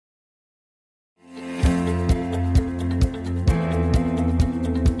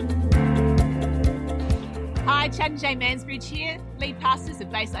Chad and Jay Mansbridge here, lead pastors of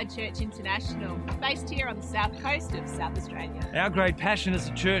Bayside Church International, based here on the south coast of South Australia. Our great passion as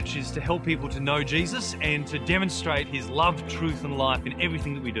a church is to help people to know Jesus and to demonstrate his love, truth and life in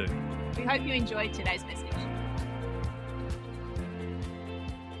everything that we do. We hope you enjoyed today's message.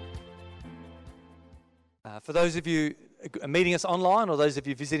 For those of you meeting us online or those of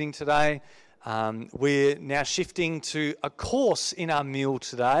you visiting today, we're now shifting to a course in our meal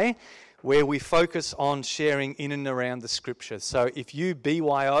today where we focus on sharing in and around the scripture. So if you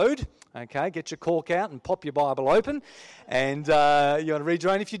BYO'd, okay, get your cork out and pop your Bible open and you want to read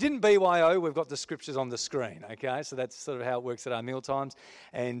your own. If you didn't BYO, we've got the scriptures on the screen, okay? So that's sort of how it works at our meal times.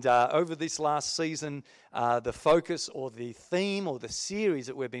 And over this last season, the focus or the theme or the series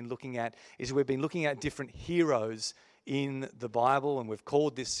that we've been looking at is we've been looking at different heroes in the Bible, and we've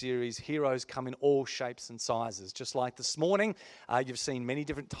called this series Heroes Come in All Shapes and Sizes. Just like this morning, you've seen many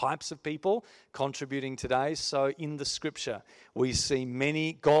different types of people contributing today. So in the scripture, we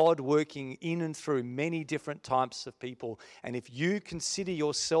see God working in and through many different types of people. And if you consider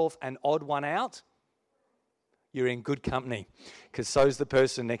yourself an odd one out, you're in good company, because so's the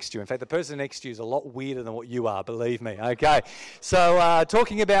person next to you. In fact, the person next to you is a lot weirder than what you are, believe me. Okay, so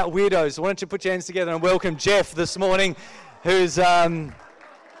talking about weirdos, why don't you put your hands together and welcome Jeff this morning, who's going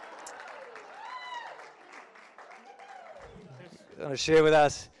to share with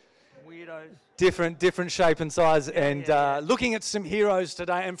us weirdos, different shape and size, and looking at some heroes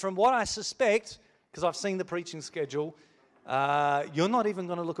today. And from what I suspect, because I've seen the preaching schedule, you're not even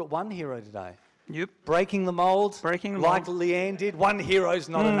going to look at one hero today. Yep. Breaking the mold, like Leanne did. One hero's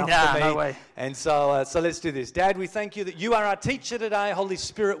not enough for me. No way. And so let's do this. Dad, we thank you that you are our teacher today. Holy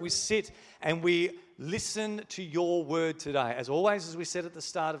Spirit, we sit and we listen to your word today. As always, as we said at the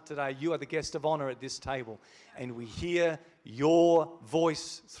start of today, you are the guest of honor at this table. And we hear your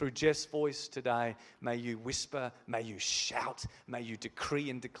voice through Jeff's voice today. May you whisper, may you shout, may you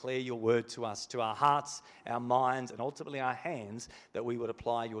decree and declare your word to us, to our hearts, our minds, and ultimately our hands, that we would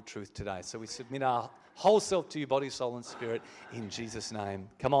apply your truth today. So we submit our whole self to you, body, soul, and spirit, in Jesus' name.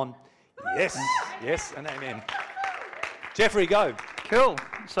 Come on. Yes, yes, and amen. Jeffrey, go. Cool.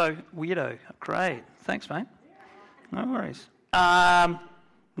 So, weirdo. Great. Thanks, mate. No worries.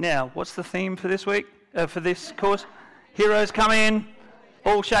 Now, what's the theme for this week, for this course? Heroes come in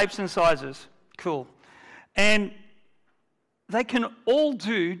all shapes and sizes. Cool. And they can all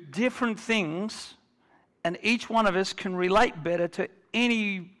do different things, and each one of us can relate better to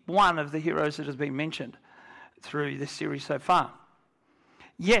any one of the heroes that has been mentioned through this series so far.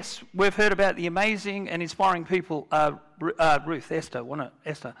 Yes, we've heard about the amazing and inspiring people, Esther, wasn't it?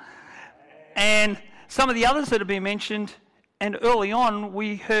 Esther. And some of the others that have been mentioned, and early on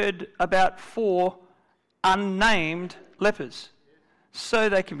we heard about 4 unnamed lepers. So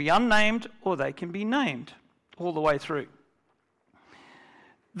they can be unnamed or they can be named all the way through.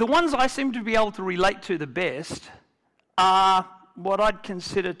 The ones I seem to be able to relate to the best are what I'd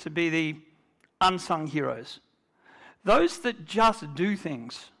consider to be the unsung heroes. Those that just do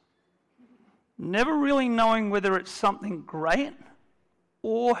things, never really knowing whether it's something great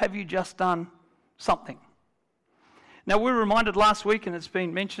or have you just done something. Now, we were reminded last week, and it's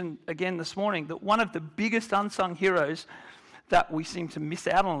been mentioned again this morning, that one of the biggest unsung heroes that we seem to miss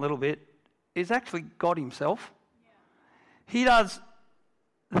out on a little bit is actually God himself. Yeah. He does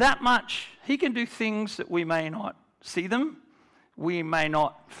that much. He can do things that we may not see them, we may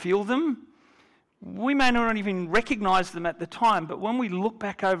not feel them, we may not even recognize them at the time, but when we look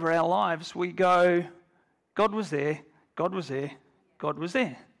back over our lives, we go, God was there, God was there, God was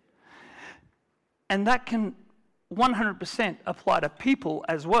there. And that can 100% apply to people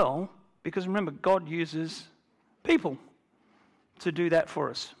as well, because remember, God uses people to do that for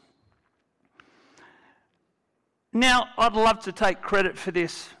us. Now, I'd love to take credit for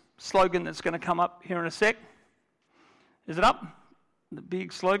this slogan that's going to come up here in a sec. Is it up? The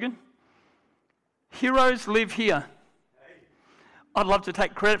big slogan? Heroes live here. I'd love to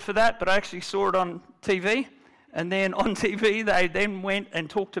take credit for that, but I actually saw it on TV, and then on TV they then went and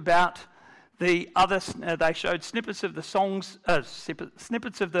talked about the other, they showed snippets of the songs,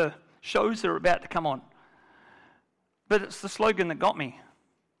 snippets of the shows that are about to come on. But it's the slogan that got me.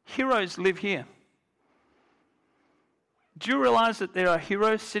 Heroes live here. Do you realize that there are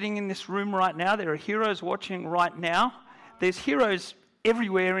heroes sitting in this room right now? There are heroes watching right now. There's heroes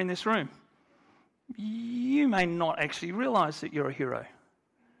everywhere in this room. You may not actually realize that you're a hero.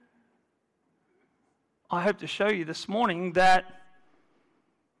 I hope to show you this morning that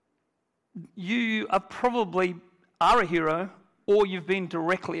you are probably a hero, or you've been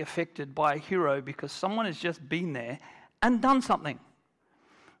directly affected by a hero because someone has just been there and done something.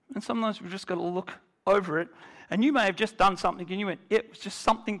 And sometimes we've just got to look over it. And you may have just done something and you went, it was just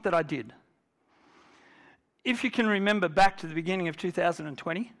something that I did. If you can remember back to the beginning of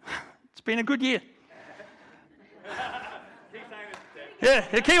 2020, it's been a good year. Yeah,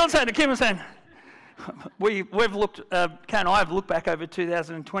 keep on saying it. We've looked, Kay and I have looked back over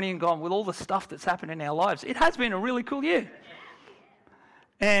 2020 and gone, with all the stuff that's happened in our lives, it has been a really cool year.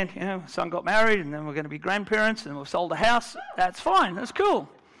 And, my son got married, and then we're going to be grandparents, and we've sold a house. That's fine, that's cool.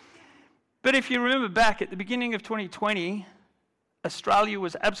 But if you remember back at the beginning of 2020, Australia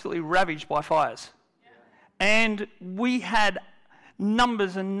was absolutely ravaged by fires. And we had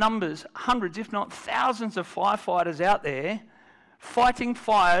numbers and numbers, hundreds, if not thousands of firefighters out there fighting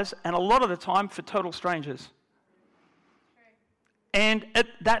fires, and a lot of the time for total strangers. And at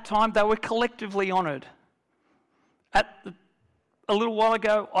that time, they were collectively honoured. A little while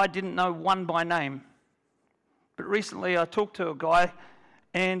ago, I didn't know one by name. But recently, I talked to a guy,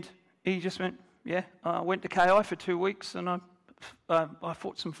 and he just went, I went to KI for 2 weeks, and I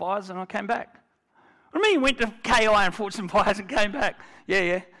fought some fires, and I came back. What do you mean he went to KI and fought some fires and came back?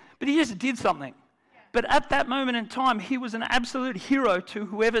 Yeah. But he just did something. But at that moment in time, he was an absolute hero to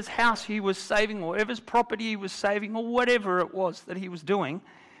whoever's house he was saving, or whoever's property he was saving, or whatever it was that he was doing.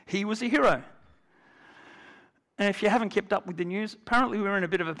 He was a hero. And if you haven't kept up with the news, apparently we're in a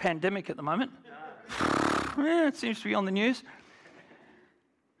bit of a pandemic at the moment. It seems to be on the news.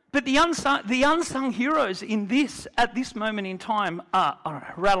 But the unsung heroes in this, at this moment in time, are, I don't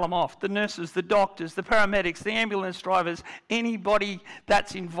know, rattle them off, the nurses, the doctors, the paramedics, the ambulance drivers, anybody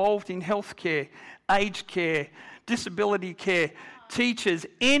that's involved in healthcare, aged care, disability care, teachers,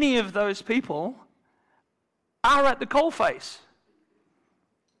 any of those people are at the coalface.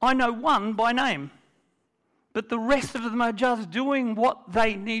 I know one by name, but the rest of them are just doing what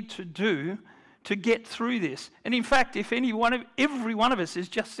they need to do to get through this. And in fact, if every one of us is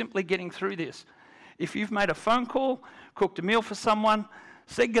just simply getting through this. If you've made a phone call, cooked a meal for someone,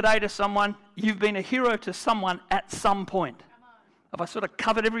 said good day to someone, you've been a hero to someone at some point. Have I sort of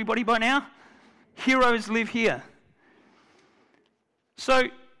covered everybody by now? Heroes live here. So,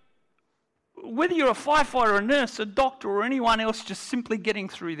 whether you're a firefighter, a nurse, a doctor, or anyone else just simply getting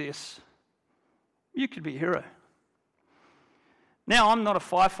through this, you could be a hero. Now, I'm not a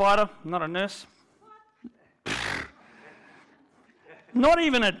firefighter, I'm not a nurse, not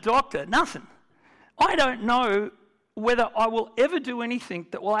even a doctor, nothing. I don't know whether I will ever do anything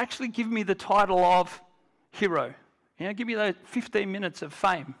that will actually give me the title of hero. Give me those 15 minutes of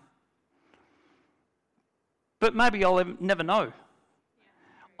fame. But maybe I'll never know.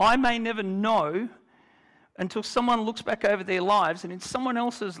 I may never know until someone looks back over their lives, and in someone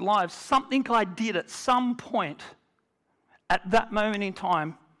else's lives, something I did at some point at that moment in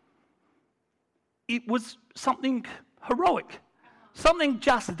time, it was something heroic, something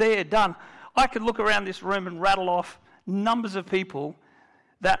just there done. I could look around this room and rattle off numbers of people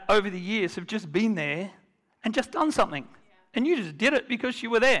that over the years have just been there and just done something. And you just did it because you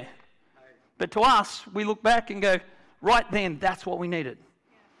were there. But to us, we look back and go, right then, that's what we needed.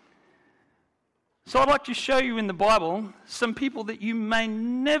 So I'd like to show you in the Bible some people that you may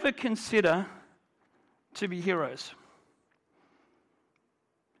never consider to be heroes.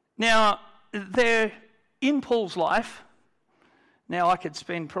 Now, they're in Paul's life. Now, I could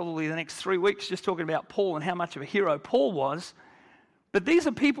spend probably the next 3 weeks just talking about Paul and how much of a hero Paul was. But these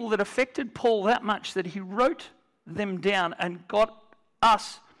are people that affected Paul that much that he wrote them down and got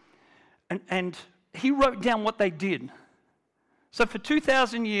us, and he wrote down what they did. So for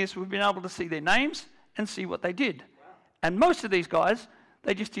 2,000 years, we've been able to see their names and see what they did. Wow. And most of these guys,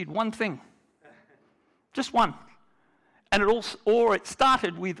 they just did one thing. Just one. And it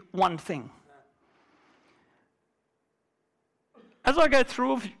started with one thing. As I go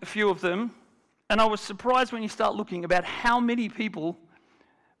through a few of them, and I was surprised when you start looking about how many people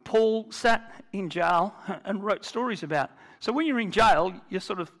Paul sat in jail and wrote stories about. So when you're in jail, you're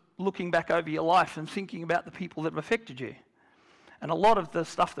sort of looking back over your life and thinking about the people that have affected you. And a lot of the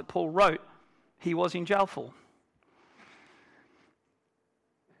stuff that Paul wrote, he was in jail for.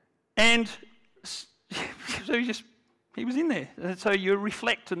 And so he was in there. And so you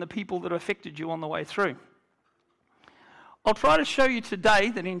reflect on the people that affected you on the way through. I'll try to show you today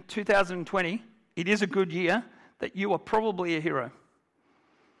that in 2020, it is a good year, that you are probably a hero.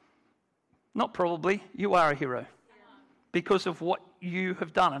 Not probably, you are a hero. Because of what you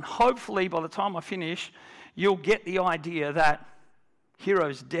have done. And hopefully by the time I finish, you'll get the idea that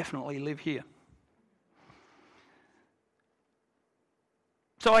heroes definitely live here.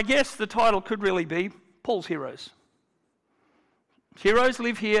 So I guess the title could really be Paul's Heroes. Heroes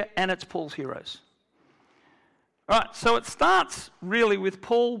live here, and it's Paul's heroes. All right, so it starts really with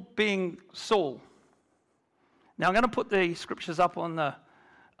Paul being Saul. Now I'm going to put the scriptures up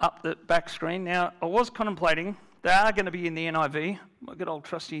the back screen. Now I was contemplating, they are going to be in the NIV, my good old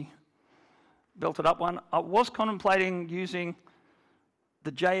trusty belted up one. I was contemplating using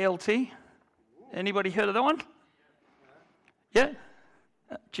the JLT. Anybody heard of that one? Yeah?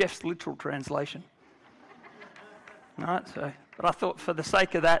 Jeff's literal translation. All right, but I thought for the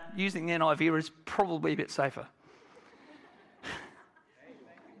sake of that, using the NIV is probably a bit safer.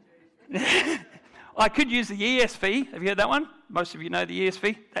 I could use the ESV. Have you heard that one? Most of you know the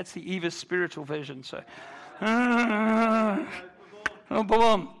ESV. That's the Eva's spiritual version. So,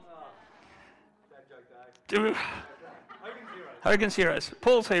 boom. Hogan's Heroes.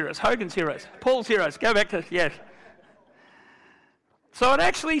 Paul's Heroes. Hogan's Heroes. Paul's Heroes. Go back to, yeah. So it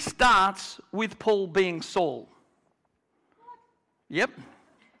actually starts with Paul being Saul. Yep.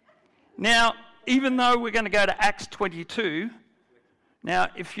 Now, even though we're going to go to Acts 22, now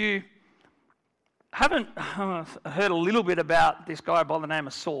if you haven't heard a little bit about this guy by the name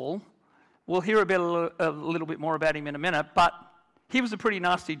of Saul, we'll hear a little bit more about him in a minute, but he was a pretty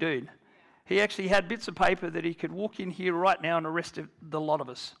nasty dude. He actually had bits of paper that he could walk in here right now and arrest the lot of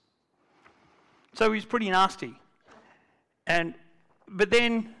us. So he's pretty nasty. But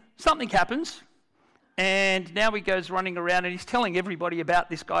then something happens, and now he goes running around and he's telling everybody about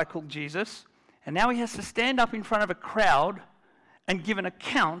this guy called Jesus, and now he has to stand up in front of a crowd and give an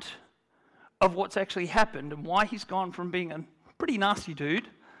account of what's actually happened and why he's gone from being a pretty nasty dude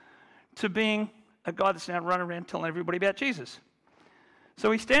to being a guy that's now running around telling everybody about Jesus.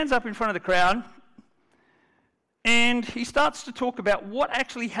 So he stands up in front of the crowd and he starts to talk about what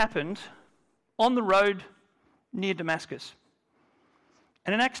actually happened on the road near Damascus.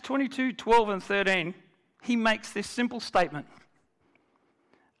 And in Acts 22, 12 and 13, he makes this simple statement.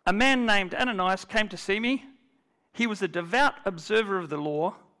 A man named Ananias came to see me. He was a devout observer of the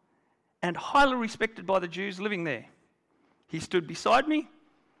law and highly respected by the Jews living there. He stood beside me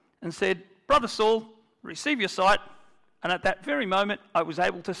and said, Brother Saul, receive your sight. And at that very moment, I was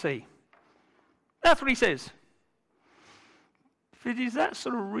able to see. That's what he says. But is that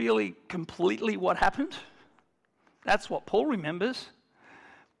sort of really completely what happened? That's what Paul remembers.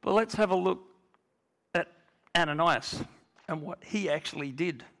 But let's have a look at Ananias and what he actually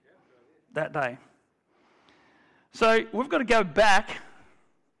did that day. So we've got to go back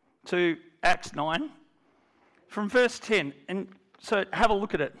to Acts 9 from verse 10. And so have a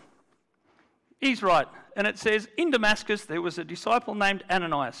look at it. He's right. And it says, in Damascus there was a disciple named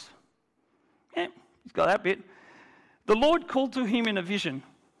Ananias. Yeah, he's got that bit. The Lord called to him in a vision.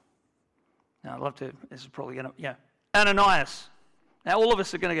 Now, I'd love to, this is probably going to, yeah. Ananias. Now, all of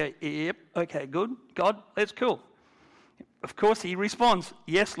us are going to go, yep, okay, good. God, that's cool. Of course, he responds,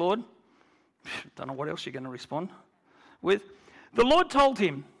 yes, Lord. Don't know what else you're going to respond with. The Lord told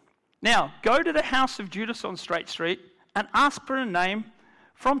him, now, go to the house of Judas on Straight Street and ask for a name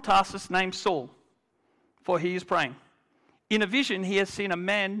from Tarsus named Saul, for he is praying. In a vision, he has seen a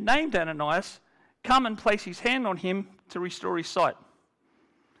man named Ananias come and place his hand on him to restore his sight.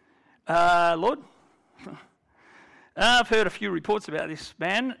 Lord, I've heard a few reports about this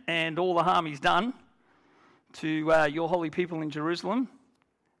man and all the harm he's done to your holy people in Jerusalem.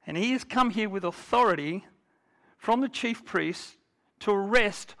 And he has come here with authority from the chief priests to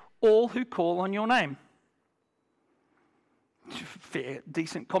arrest all who call on your name. Fair,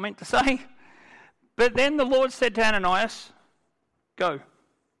 decent comment to say. But then the Lord said to Ananias, go.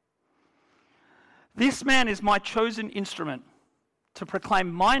 This man is my chosen instrument to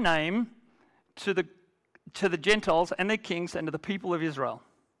proclaim my name to the Gentiles and their kings and to the people of Israel.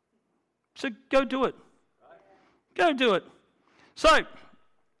 So go do it. Go do it. So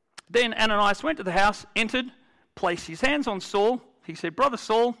then Ananias went to the house, entered, placed his hands on Saul. He said, Brother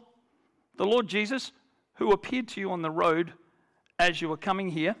Saul, the Lord Jesus, who appeared to you on the road as you were coming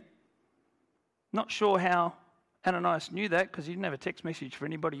here. Not sure how Ananias knew that because he didn't have a text message for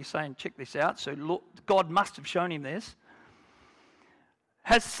anybody saying, check this out. So Lord, God must have shown him this.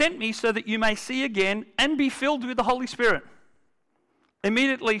 Has sent me so that you may see again and be filled with the Holy Spirit.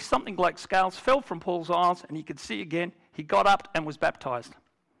 Immediately something like scales fell from Paul's eyes and he could see again. He got up and was baptized.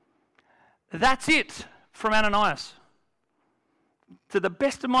 That's it from Ananias. To the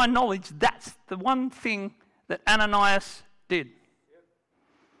best of my knowledge, that's the one thing that Ananias did.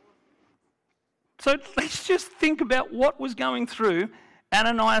 So let's just think about what was going through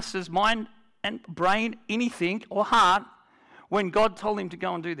Ananias' mind and brain, anything, or heart, when God told him to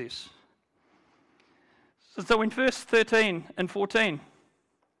go and do this. So in verse 13 and 14,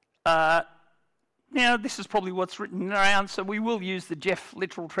 now this is probably what's written around, so we will use the Jeff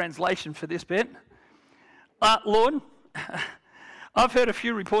literal translation for this bit. Lord, I've heard a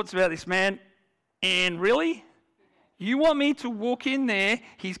few reports about this man, and really, You want me to walk in there,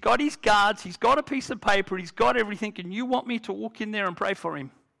 he's got his guards, he's got a piece of paper, he's got everything, and you want me to walk in there and pray for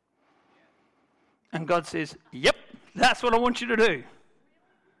him? And God says, yep, that's what I want you to do.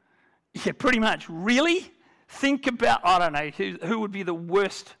 Yeah, pretty much. Really? Think about, I don't know, who would be the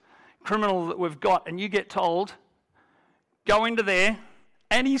worst criminal that we've got, and you get told, go into there,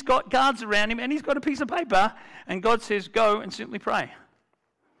 and he's got guards around him, and he's got a piece of paper, and God says, go and simply pray.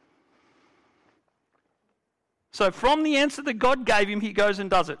 So from the answer that God gave him, he goes and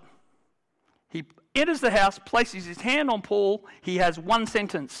does it. He enters the house, places his hand on Paul, he has one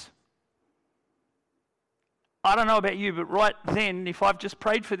sentence. I don't know about you, but right then, if I've just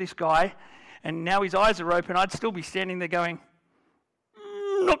prayed for this guy, and now his eyes are open, I'd still be standing there going,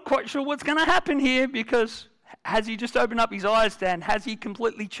 not quite sure what's going to happen here, because has he just opened up his eyes, Dan? Has he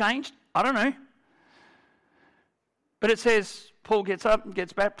completely changed? I don't know. But it says Paul gets up and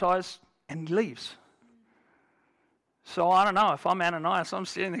gets baptized and he leaves. So I don't know. If I'm Ananias, I'm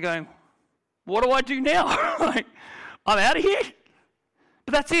sitting there going, what do I do now? Like, I'm out of here.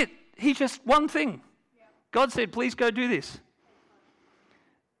 But that's it. He just, one thing. God said, please go do this.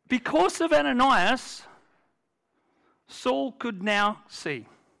 Because of Ananias, Saul could now see.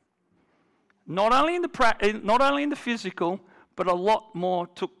 Not only in the physical, but a lot more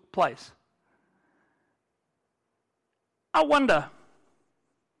took place. I wonder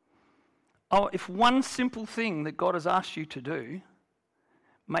if one simple thing that God has asked you to do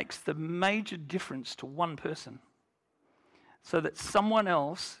makes the major difference to one person, so that someone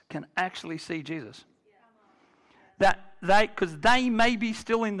else can actually see Jesus. Because they may be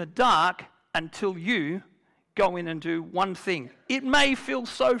still in the dark until you go in and do one thing. It may feel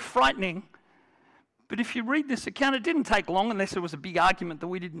so frightening, but if you read this account, it didn't take long, unless there was a big argument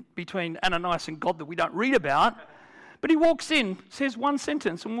between Ananias and God that we don't read about. But he walks in, says one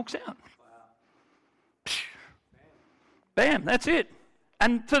sentence, and walks out. Wow. Bam, that's it.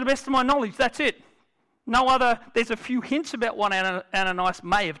 And to the best of my knowledge, that's it. No other, there's a few hints about what Ananias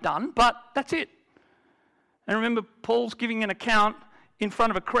may have done, but that's it. And remember, Paul's giving an account in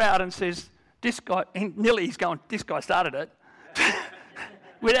front of a crowd and says, this guy, and nearly he's going, this guy started it.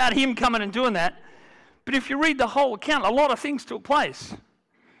 Without him coming and doing that. But if you read the whole account, a lot of things took place.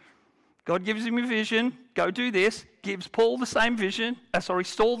 God gives him a vision, go do this, gives Paul the same vision,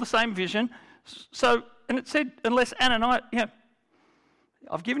 Saul the same vision. So, and it said, unless Ananias,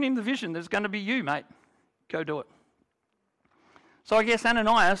 I've given him the vision, there's going to be you, mate. Go do it. So I guess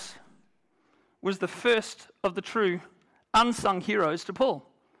Ananias was the first of the true unsung heroes to Paul.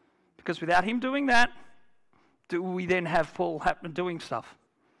 Because without him doing that, do we then have Paul doing stuff?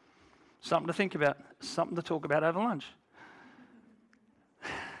 Something to think about, something to talk about over lunch.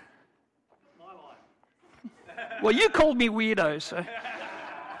 Well, you called me weirdo, so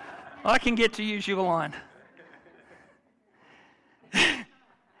I can get to use your line.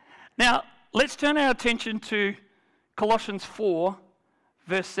 Now, let's turn our attention to Colossians 4,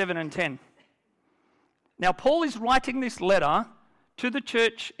 verse 7 and 10. Now, Paul is writing this letter to the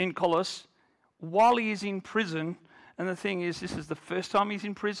church in Colossus while he is in prison. And the thing is, this is the first time he's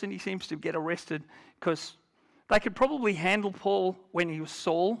in prison. He seems to get arrested because they could probably handle Paul when he was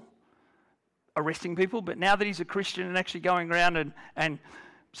Saul, arresting people. But now that he's a Christian and actually going around and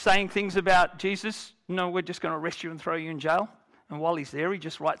saying things about Jesus, no, we're just going to arrest you and throw you in jail. And while he's there, he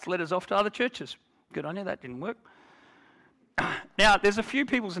just writes letters off to other churches. Good on you, that didn't work. Now, there's a few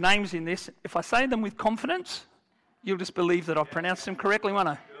people's names in this. If I say them with confidence, you'll just believe that I've pronounced them correctly, won't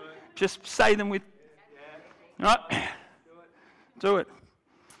I? Just say them with... Right? Do it.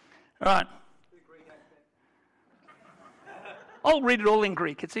 All right. I'll read it all in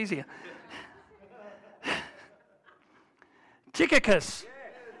Greek. It's easier. Tychicus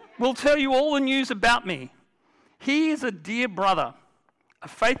will tell you all the news about me. He is a dear brother, a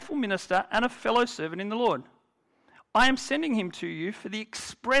faithful minister, and a fellow servant in the Lord. I am sending him to you for the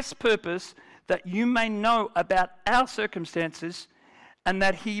express purpose that you may know about our circumstances and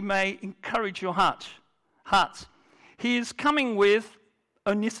that he may encourage your hearts. He is coming with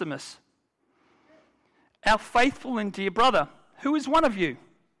Onesimus, our faithful and dear brother, who is one of you.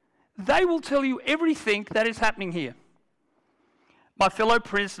 They will tell you everything that is happening here. My fellow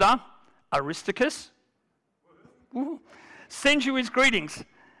prisoner, Aristarchus, sends you his greetings,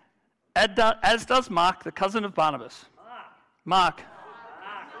 as does Mark, the cousin of Barnabas. Mark.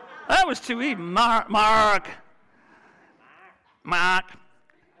 That was too easy. Mark.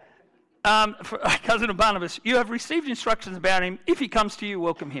 Cousin of Barnabas. You have received instructions about him. If he comes to you,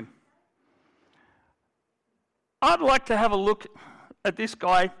 welcome him. I'd like to have a look at this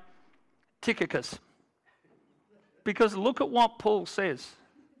guy, Tychicus. Because look at what Paul says.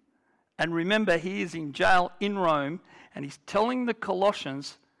 And remember, he is in jail in Rome, and he's telling the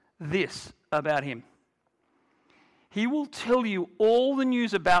Colossians this about him. He will tell you all the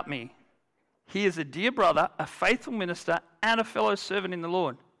news about me. He is a dear brother, a faithful minister, and a fellow servant in the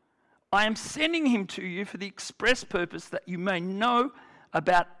Lord. I am sending him to you for the express purpose that you may know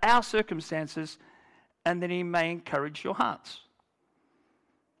about our circumstances and that he may encourage your hearts.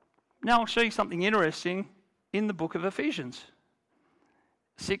 Now I'll show you something interesting in the book of Ephesians.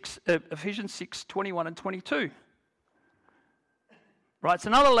 Ephesians 6, 21 and 22. Writes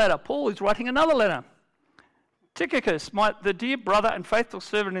another letter. Paul is writing another letter. Tychicus, the dear brother and faithful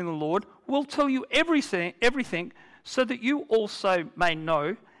servant in the Lord, will tell you everything so that you also may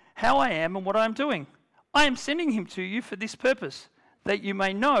know how I am and what I am doing. I am sending him to you for this purpose, that you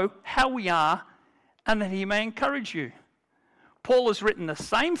may know how we are and that he may encourage you. Paul has written the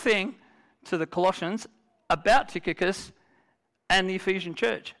same thing to the Colossians about Tychicus and the Ephesian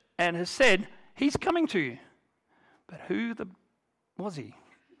church and has said, he's coming to you. But who was he?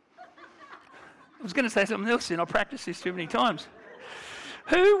 I was going to say something else and I practiced this too many times.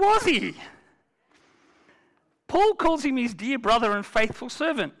 Who was he? Paul calls him his dear brother and faithful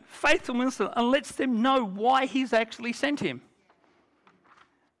servant, faithful minister, and lets them know why he's actually sent him.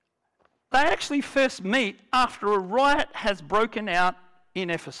 They actually first meet after a riot has broken out in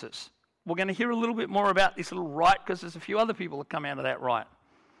Ephesus. We're going to hear a little bit more about this little riot because there's a few other people that come out of that riot.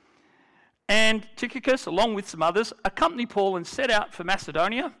 And Tychicus, along with some others, accompany Paul and set out for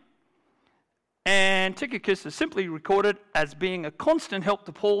Macedonia. And Tychicus is simply recorded as being a constant help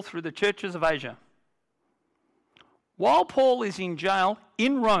to Paul through the churches of Asia. While Paul is in jail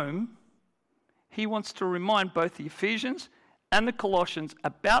in Rome, he wants to remind both the Ephesians and the Colossians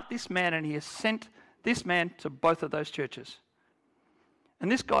about this man, and he has sent this man to both of those churches.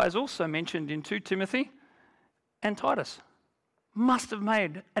 And this guy is also mentioned in 2 Timothy and Titus. Must have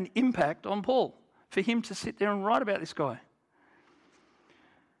made an impact on Paul for him to sit there and write about this guy.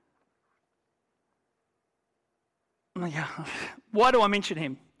 Yeah. Why do I mention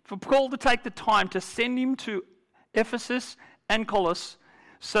him? For Paul to take the time to send him to Ephesus and Colossus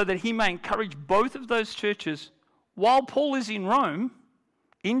so that he may encourage both of those churches while Paul is in Rome,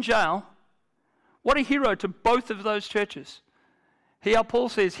 in jail. What a hero to both of those churches. Here Paul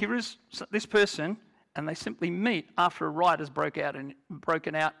says, here is this person, and they simply meet after a riot has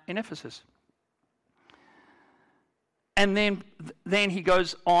broken out in Ephesus. And then he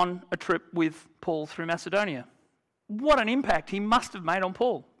goes on a trip with Paul through Macedonia. What an impact he must have made on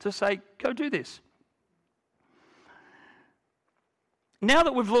Paul to say, go do this. Now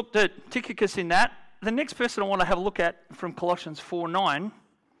that we've looked at Tychicus in that, the next person I want to have a look at from Colossians 4:9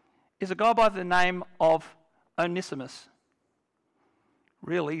 is a guy by the name of Onesimus.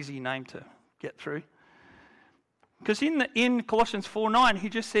 Real easy name to get through. Because in Colossians 4:9, he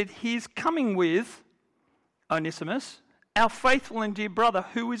just said, he's coming with Onesimus, our faithful and dear brother,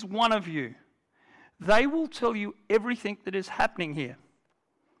 who is one of you. They will tell you everything that is happening here.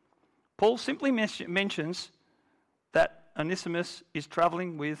 Paul simply mentions that Onesimus is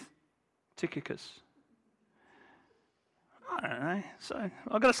traveling with Tychicus. I don't know. So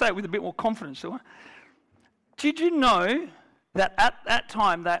I've got to say it with a bit more confidence, do I? Did you know that at that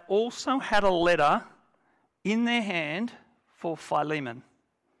time they also had a letter in their hand for Philemon?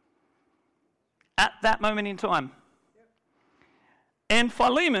 At that moment in time. And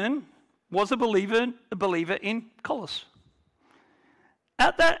Philemon was a believer in Colossus.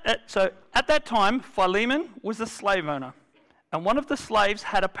 At that time, Philemon was a slave owner, and one of the slaves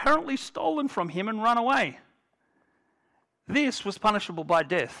had apparently stolen from him and run away. This was punishable by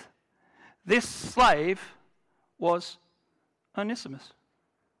death. This slave was Onesimus.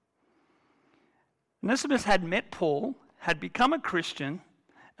 Onesimus had met Paul, had become a Christian,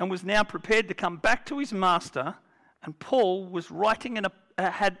 and was now prepared to come back to his master, and Paul was writing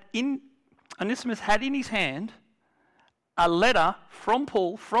Onesimus had in his hand a letter from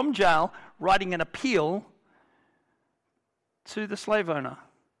Paul, from jail, writing an appeal to the slave owner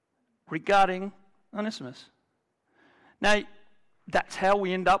regarding Onesimus. Now, that's how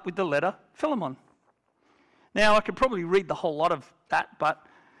we end up with the letter Philemon. Now, I could probably read the whole lot of that, but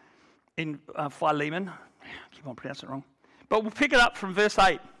in Philemon, I keep on pronouncing it wrong, but we'll pick it up from verse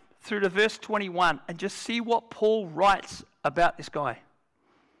 8 through to verse 21 and just see what Paul writes about this guy.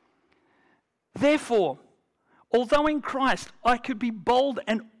 Therefore, although in Christ I could be bold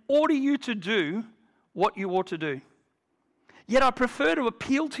and order you to do what you ought to do, yet I prefer to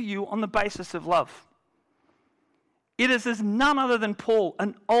appeal to you on the basis of love. It is as none other than Paul,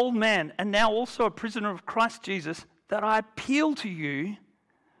 an old man and now also a prisoner of Christ Jesus, that I appeal to you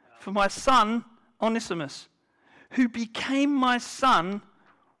for my son Onesimus, who became my son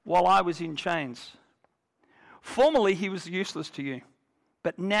while I was in chains. Formerly he was useless to you,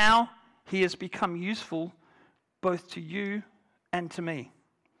 but now he has become useful both to you and to me.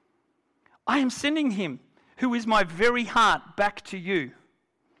 I am sending him, who is my very heart, back to you.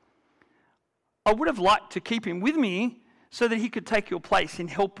 I would have liked to keep him with me so that he could take your place in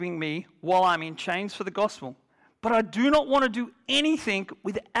helping me while I'm in chains for the gospel. But I do not want to do anything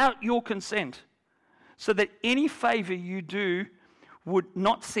without your consent, so that any favor you do would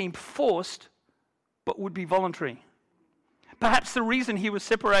not seem forced, but would be voluntary. Perhaps the reason he was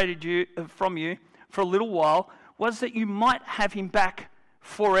separated from you for a little while was that you might have him back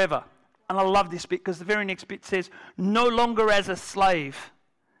forever. And I love this bit because the very next bit says, no longer as a slave,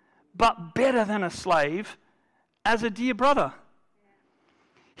 but better than a slave, as a dear brother.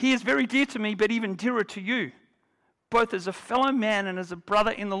 He is very dear to me, but even dearer to you, both as a fellow man and as a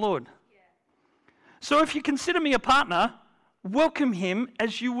brother in the Lord. So if you consider me a partner, welcome him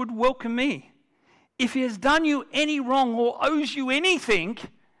as you would welcome me. If he has done you any wrong or owes you anything,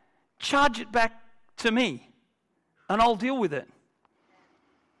 charge it back to me, and I'll deal with it.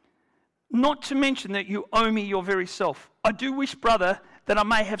 Not to mention that you owe me your very self. I do wish, brother, that I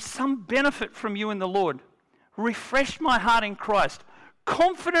may have some benefit from you in the Lord. Refresh my heart in Christ.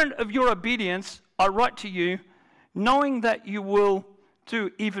 Confident of your obedience, I write to you, knowing that you will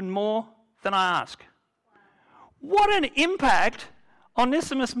do even more than I ask. What an impact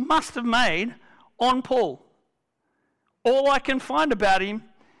Onesimus must have made on Paul. All I can find about him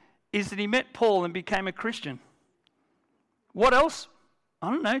is that he met Paul and became a Christian. What else? I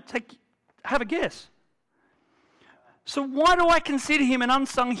don't know. Have a guess. So why do I consider him an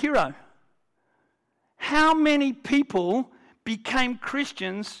unsung hero? How many people became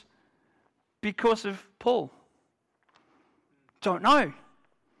Christians because of Paul? Don't know.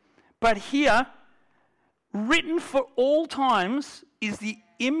 But here, written for all times, is the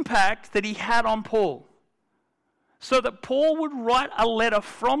impact that he had on Paul. So that Paul would write a letter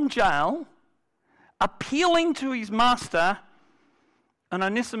from jail, appealing to his master, and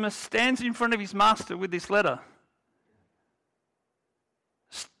Onesimus stands in front of his master with this letter.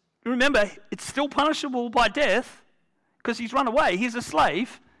 Remember, it's still punishable by death because he's run away. He's a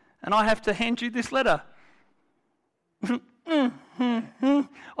slave, and I have to hand you this letter.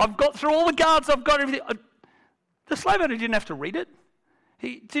 I've got through all the guards, I've got everything. The slave owner didn't have to read it.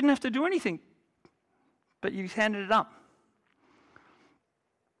 He didn't have to do anything, but you handed it up.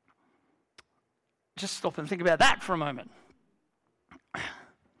 Just stop and think about that for a moment.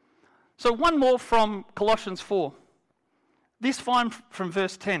 So one more from Colossians 4. This fine from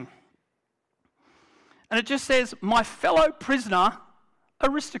verse 10. And it just says, my fellow prisoner,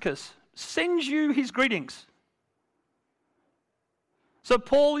 Aristarchus, sends you his greetings. So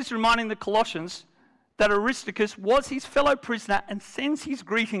Paul is reminding the Colossians that Aristarchus was his fellow prisoner and sends his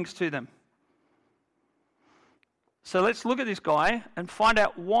greetings to them. So let's look at this guy and find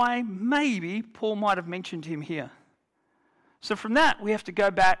out why maybe Paul might have mentioned him here. So from that, we have to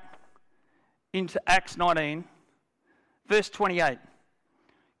go back into Acts 19, verse 28.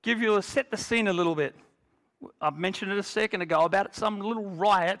 Set the scene a little bit. I've mentioned it a second ago about some little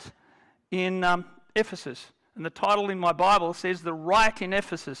riot in Ephesus. And the title in my Bible says, The Riot in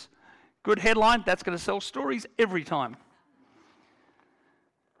Ephesus. Good headline, that's going to sell stories every time.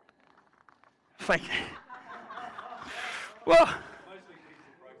 Fake. Well,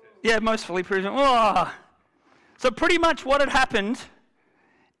 mostly prison. Oh. So pretty much what had happened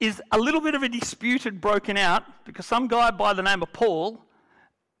is a little bit of a dispute had broken out because some guy by the name of Paul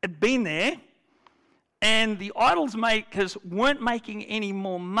had been there, and the idols makers weren't making any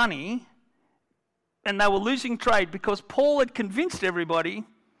more money, and they were losing trade because Paul had convinced everybody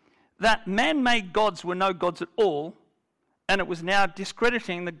that man-made gods were no gods at all, and it was now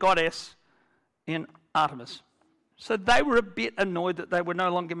discrediting the goddess in Artemis. So they were a bit annoyed that they were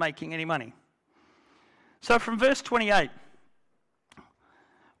no longer making any money. So from verse 28,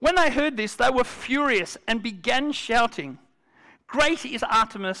 when they heard this, they were furious and began shouting, Great is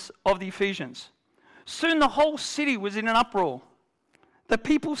Artemis of the Ephesians. Soon the whole city was in an uproar. The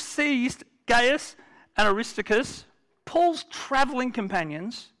people seized Gaius and Aristarchus, Paul's traveling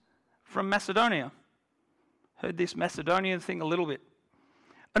companions from Macedonia. Heard this Macedonian thing a little bit.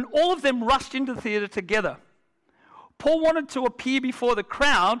 And all of them rushed into the theatre together. Paul wanted to appear before the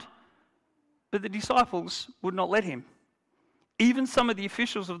crowd, but the disciples would not let him. Even some of the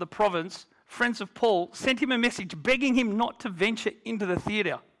officials of the province, friends of Paul, sent him a message begging him not to venture into the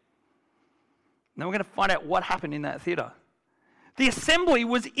theatre. Now we're going to find out what happened in that theatre. The assembly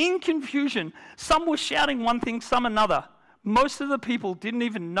was in confusion. Some were shouting one thing, some another. Most of the people didn't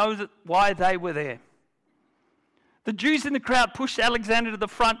even know why they were there. The Jews in the crowd pushed Alexander to the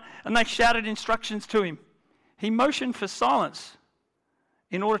front and they shouted instructions to him. He motioned for silence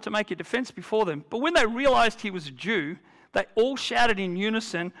in order to make a defense before them. But when they realized he was a Jew, they all shouted in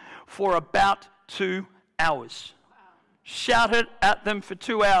unison for about 2 hours. Shouted at them for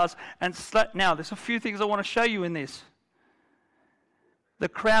 2 hours. And now, there's a few things I want to show you in this. The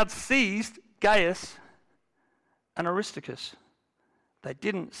crowd seized Gaius and Aristarchus. They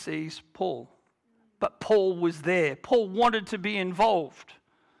didn't seize Paul. But Paul was there. Paul wanted to be involved.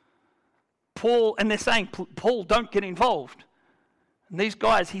 And they're saying, Paul, don't get involved. And these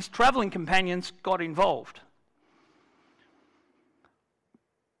guys, his traveling companions, got involved.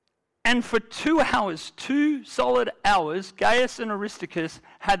 And for 2 hours, 2 solid hours, Gaius and Aristarchus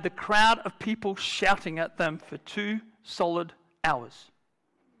had the crowd of people shouting at them for 2 solid hours.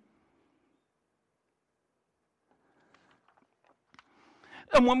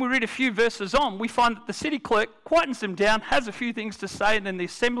 And when we read a few verses on, we find that the city clerk quietens them down, has a few things to say, and then the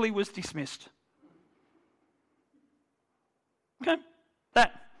assembly was dismissed. Okay,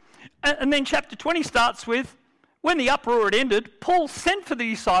 that. And then chapter 20 starts with, when the uproar had ended, Paul sent for the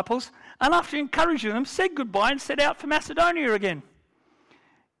disciples, and after encouraging them, said goodbye and set out for Macedonia again.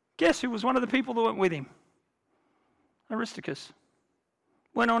 Guess who was one of the people that went with him? Aristarchus.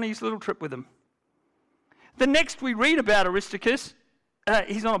 Went on his little trip with them. The next we read about Aristarchus,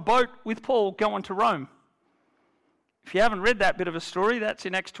 he's on a boat with Paul going to Rome. If you haven't read that bit of a story, that's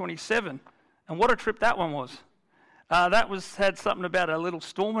in Acts 27. And what a trip that one was. That had something about a little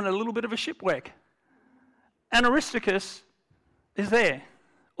storm and a little bit of a shipwreck. And Aristarchus is there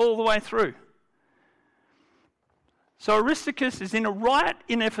all the way through. So Aristarchus is in a riot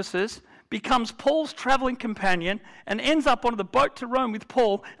in Ephesus, becomes Paul's traveling companion, and ends up on the boat to Rome with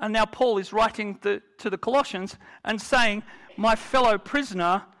Paul. And now Paul is writing to the Colossians and saying, my fellow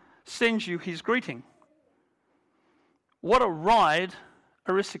prisoner sends you his greeting. What a ride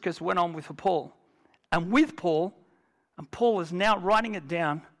Aristarchus went on with Paul. And with Paul, and Paul is now writing it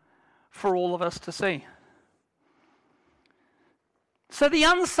down for all of us to see. So the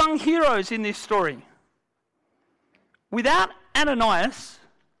unsung heroes in this story. Without Ananias,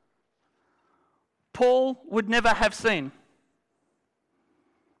 Paul would never have seen.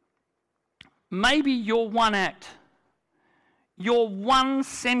 Maybe your one act, your one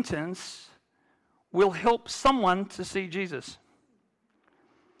sentence will help someone to see Jesus.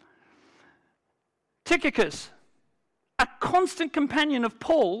 Tychicus, a constant companion of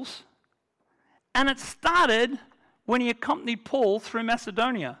Paul's, and it started when he accompanied Paul through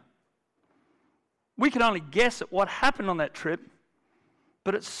Macedonia. We can only guess at what happened on that trip,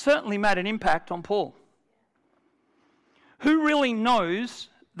 but it certainly made an impact on Paul. Who really knows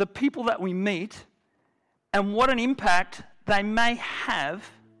the people that we meet and what an impact they may have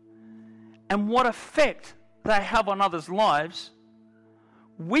and what effect they have on others' lives?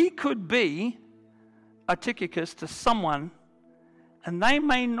 We could be a Tychicus to someone, and they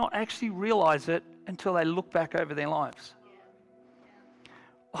may not actually realize it until they look back over their lives.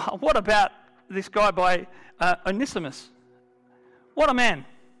 What about this guy by Onesimus? What a man.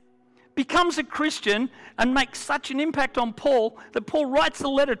 Becomes a Christian and makes such an impact on Paul that Paul writes a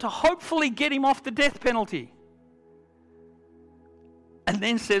letter to hopefully get him off the death penalty. And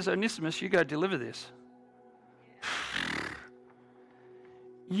then says, Onesimus, you go deliver this.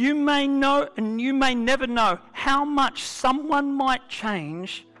 You may know and you may never know how much someone might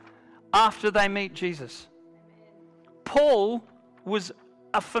change after they meet Jesus. Paul was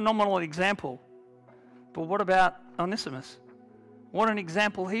a phenomenal example. But what about Onesimus? What an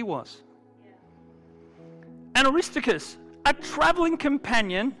example he was. And Aristarchus, a traveling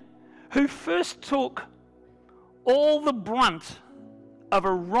companion who first took all the brunt of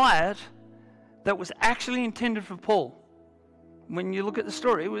a riot that was actually intended for Paul. When you look at the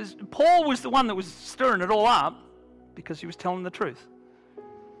story, Paul was the one that was stirring it all up because he was telling the truth.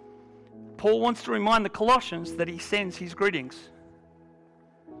 Paul wants to remind the Colossians that he sends his greetings.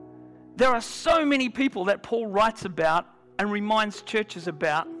 There are so many people that Paul writes about and reminds churches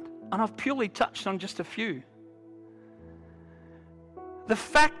about, and I've purely touched on just a few. The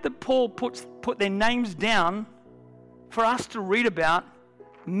fact that Paul put their names down for us to read about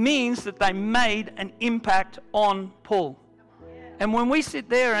means that they made an impact on Paul. And when we sit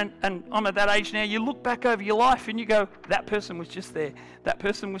there, and I'm at that age now, you look back over your life and you go, that person was just there, that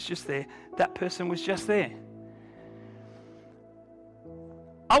person was just there, that person was just there.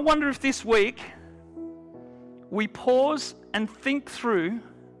 I wonder if this week we pause and think through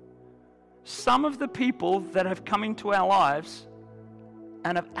some of the people that have come into our lives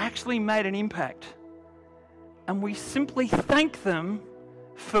and have actually made an impact. And we simply thank them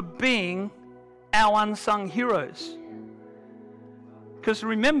for being our unsung heroes. Because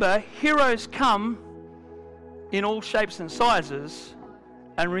remember, heroes come in all shapes and sizes,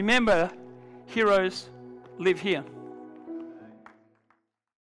 and remember, heroes live here.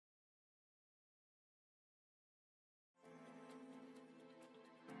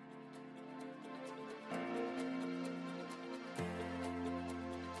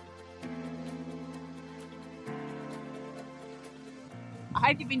 I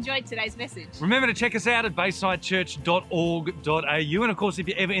hope you've enjoyed today's message. Remember to check us out at baysidechurch.org.au. And of course, if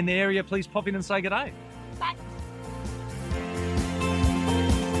you're ever in the area, please pop in and say good day.